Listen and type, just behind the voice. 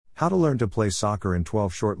How to learn to play soccer in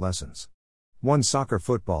 12 short lessons. 1. Soccer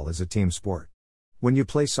football is a team sport. When you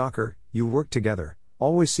play soccer, you work together,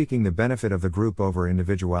 always seeking the benefit of the group over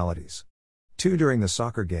individualities. 2. During the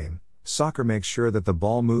soccer game, soccer makes sure that the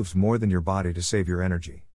ball moves more than your body to save your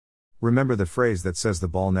energy. Remember the phrase that says the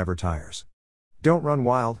ball never tires. Don't run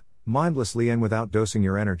wild, mindlessly and without dosing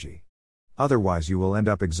your energy. Otherwise you will end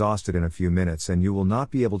up exhausted in a few minutes and you will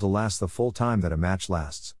not be able to last the full time that a match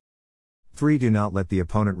lasts. 3. Do not let the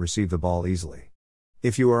opponent receive the ball easily.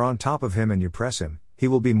 If you are on top of him and you press him, he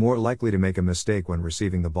will be more likely to make a mistake when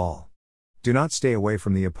receiving the ball. Do not stay away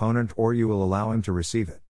from the opponent or you will allow him to receive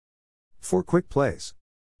it. 4. Quick plays.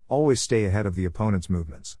 Always stay ahead of the opponent's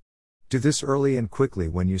movements. Do this early and quickly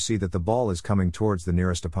when you see that the ball is coming towards the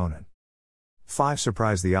nearest opponent. 5.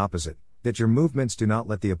 Surprise the opposite, that your movements do not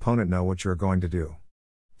let the opponent know what you are going to do.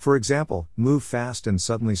 For example, move fast and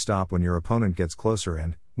suddenly stop when your opponent gets closer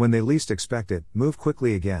and, when they least expect it, move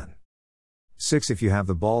quickly again. 6. If you have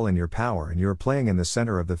the ball in your power and you are playing in the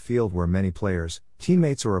center of the field where many players,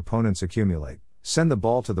 teammates or opponents accumulate, send the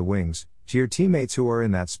ball to the wings, to your teammates who are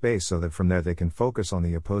in that space so that from there they can focus on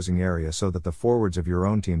the opposing area so that the forwards of your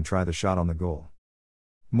own team try the shot on the goal.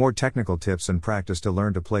 More technical tips and practice to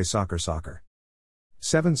learn to play soccer.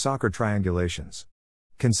 7. Soccer triangulations.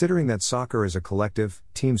 Considering that soccer is a collective,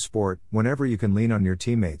 team sport, whenever you can lean on your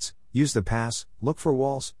teammates, use the pass, look for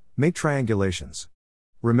walls, make triangulations.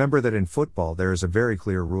 Remember that in football there is a very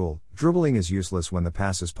clear rule: dribbling is useless when the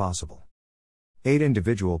pass is possible. 8.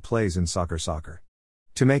 Individual plays in soccer.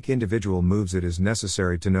 To make individual moves it is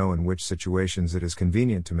necessary to know in which situations it is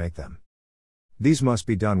convenient to make them. These must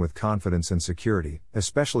be done with confidence and security,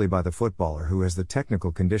 especially by the footballer who has the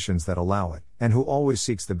technical conditions that allow it, and who always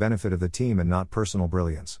seeks the benefit of the team and not personal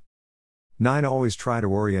brilliance. 9. Always try to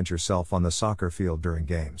orient yourself on the soccer field during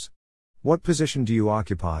games. What position do you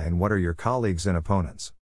occupy and what are your colleagues and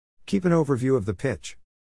opponents? Keep an overview of the pitch.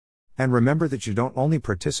 And remember that you don't only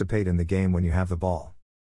participate in the game when you have the ball.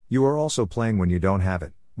 You are also playing when you don't have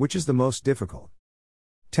it, which is the most difficult.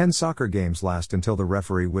 10. Soccer games last until the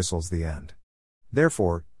referee whistles the end.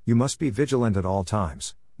 Therefore, you must be vigilant at all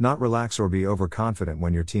times, not relax or be overconfident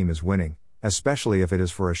when your team is winning, especially if it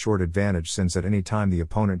is for a short advantage since at any time the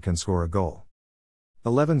opponent can score a goal.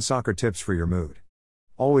 11. Soccer tips for your mood.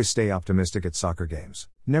 Always stay optimistic at soccer games.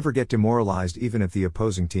 Never get demoralized even if the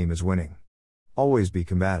opposing team is winning. Always be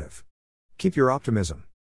combative. Keep your optimism.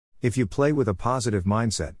 If you play with a positive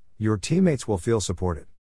mindset, your teammates will feel supported.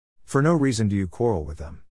 For no reason do you quarrel with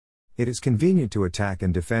them. It is convenient to attack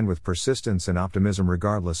and defend with persistence and optimism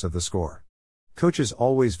regardless of the score. Coaches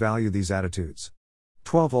always value these attitudes.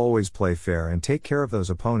 12. Always play fair and take care of those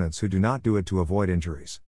opponents who do not do it to avoid injuries.